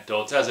the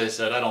anecdotes. As I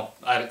said,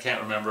 I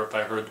can't remember if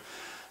I heard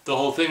the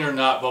whole thing or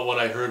not, but what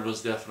I heard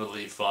was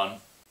definitely fun.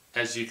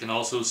 As you can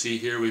also see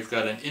here, we've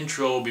got an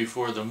intro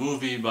before the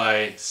movie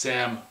by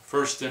Sam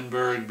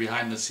Furstenberg,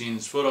 behind the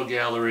scenes photo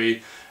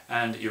gallery,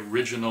 and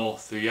original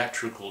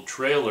theatrical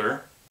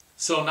trailer.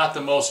 So not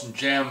the most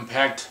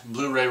jam-packed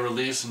Blu-ray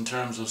release in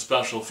terms of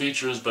special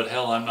features, but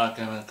hell, I'm not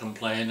going to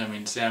complain. I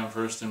mean, Sam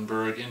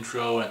Furstenberg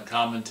intro and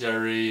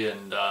commentary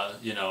and,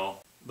 you know,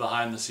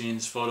 behind the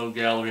scenes photo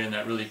gallery and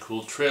that really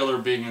cool trailer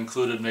being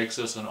included makes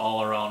this an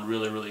all-around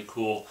really, really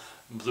cool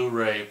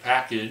Blu-ray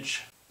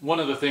package. One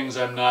of the things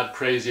I'm not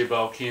crazy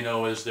about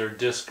Kino is their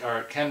disc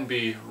art can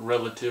be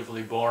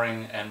relatively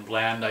boring and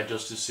bland. I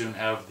just as soon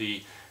have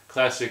the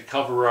classic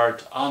cover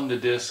art on the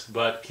disc,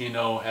 but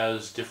Kino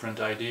has different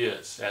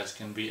ideas, as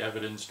can be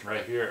evidenced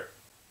right here.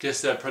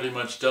 Guess that pretty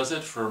much does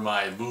it for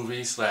my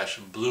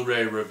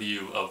movie/Blu-ray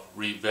review of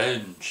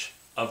Revenge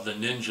of the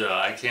Ninja.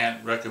 I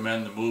can't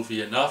recommend the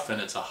movie enough, and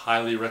it's a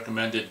highly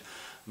recommended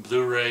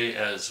Blu-ray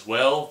as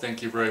well.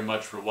 Thank you very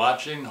much for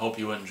watching. Hope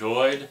you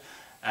enjoyed.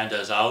 And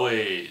as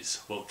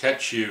always, we'll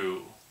catch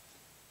you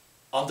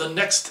on the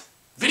next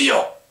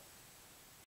video.